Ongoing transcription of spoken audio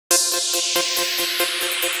So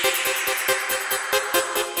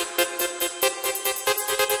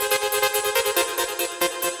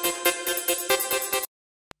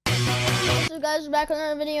guys, we're back on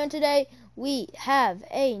another video, and today we have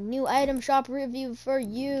a new item shop review for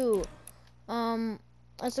you.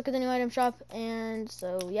 Let's look at the new item shop. And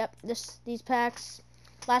so, yep, these packs.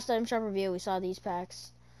 Last item shop review, we saw these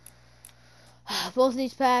packs. Both of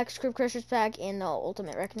these packs, Crypt Crushers pack and the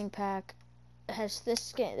Ultimate Reckoning pack, has this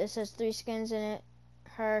skin. This has 3 skins in it.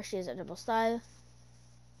 She has a double style.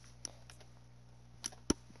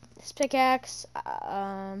 This pickaxe,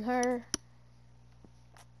 her.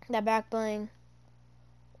 That back bling.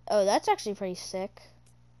 Oh, that's actually pretty sick.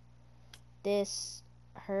 This,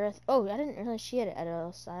 her. Oh, I didn't realize she had an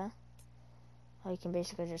edible style. Oh, you can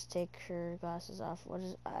basically just take her glasses off. I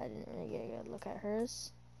didn't really get a good look at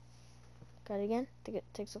hers. Got it again.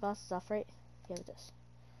 Takes the glasses off, right? Yeah, it does.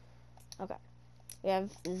 Okay. We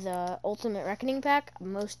have the Ultimate Reckoning pack.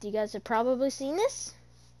 Most of you guys have probably seen this,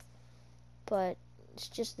 but it's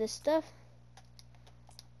just this stuff.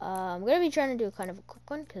 I'm going to be trying to do kind of a quick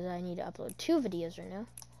one because I need to upload 2 videos right now.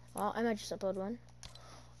 Well, I might just upload one.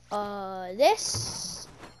 This,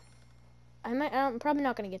 I'm probably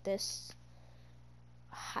not going to get this.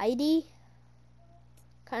 Heidi.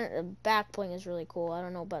 Kind of, the back bling is really cool. I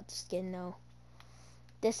don't know about the skin though.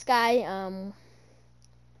 This guy,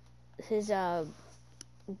 his,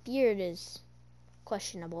 beard is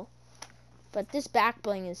questionable. But this back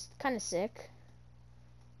bling is kind of sick.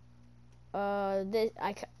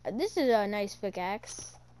 This is a nice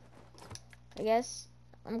pickaxe, I guess.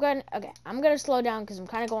 I'm gonna slow down because I'm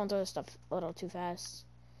kind of going through this stuff a little too fast.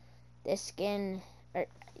 This skin, or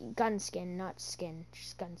gun skin, not skin,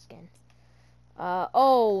 just gun skin.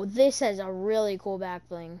 Oh, this has a really cool back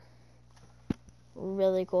bling.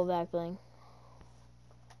 Really cool back bling.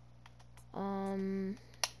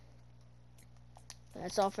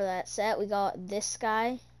 That's all for that set. We got this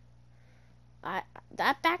guy.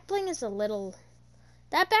 That back bling is a little.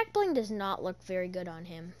 That back bling does not look very good on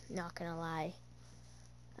him. Not gonna lie.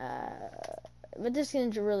 But this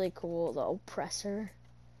skin's really cool. The oppressor.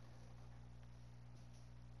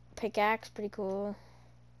 Pickaxe, pretty cool.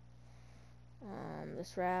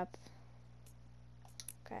 This wrap.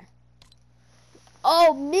 Okay.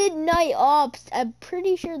 Oh, Midnight Ops. I'm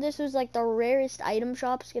pretty sure this was like the rarest item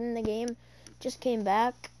shop skin in the game. Just came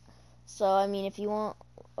back. So, I mean, if you want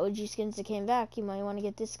OG skins that came back, you might want to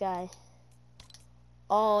get this guy.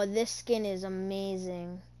 Oh, this skin is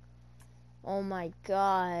amazing. Oh my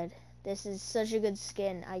god. This is such a good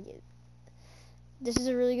skin. This is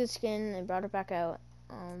a really good skin. I brought it back out.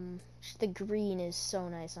 Just the green is so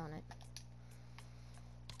nice on it.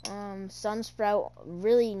 Sunsprout,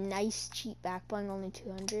 really nice cheap back bling, only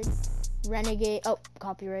 200. Renegade, oh,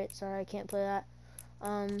 copyright, sorry, I can't play that.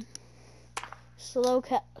 Slow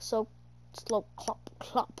clap.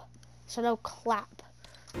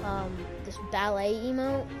 This ballet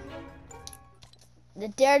emote. The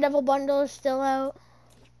Daredevil bundle is still out.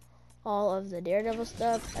 All of the Daredevil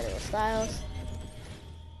stuff, edible styles.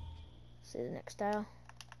 See the next style.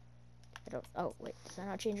 Oh wait, does that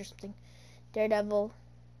not change or something? Daredevil.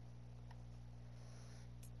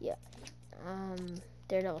 Yeah.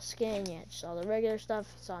 Daredevil skin, yeah, just all the regular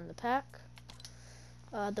stuff. It's on the pack.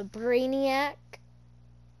 The Brainiac.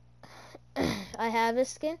 I have his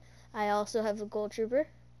skin. I also have the Gold Trooper.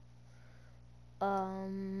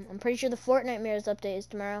 I'm pretty sure the Fortnite Mirrors update is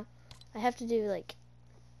tomorrow. I have to do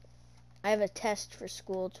I have a test for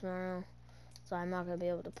school tomorrow, so I'm not gonna be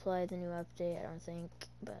able to play the new update, I don't think,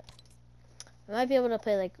 but I might be able to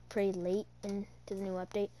play pretty late into the new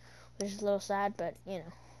update, which is a little sad, but you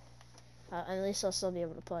know, at least I'll still be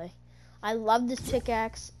able to play. I love this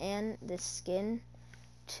pickaxe and this skin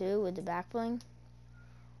too with the back bling.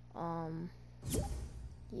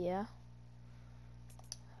 Yeah.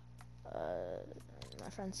 My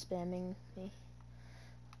friend's spamming me.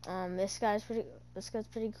 This guy's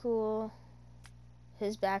pretty cool.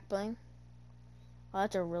 His back bling. Oh,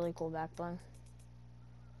 that's a really cool back bling.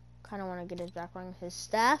 Kind of want to get his back bling. His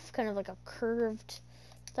staff, kind of like a curved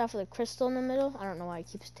staff with a crystal in the middle. I don't know why it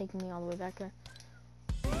keeps taking me all the way back there.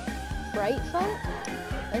 Bright phone.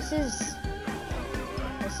 This is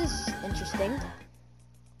interesting.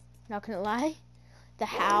 Not gonna lie. The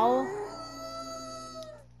Howl.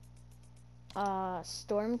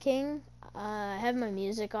 Storm King. I have my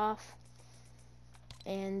music off.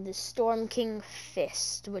 And the Storm King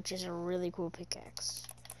Fist, which is a really cool pickaxe.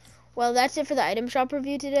 Well, that's it for the item shop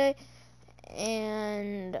review today.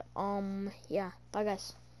 And, yeah. Bye,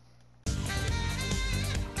 guys.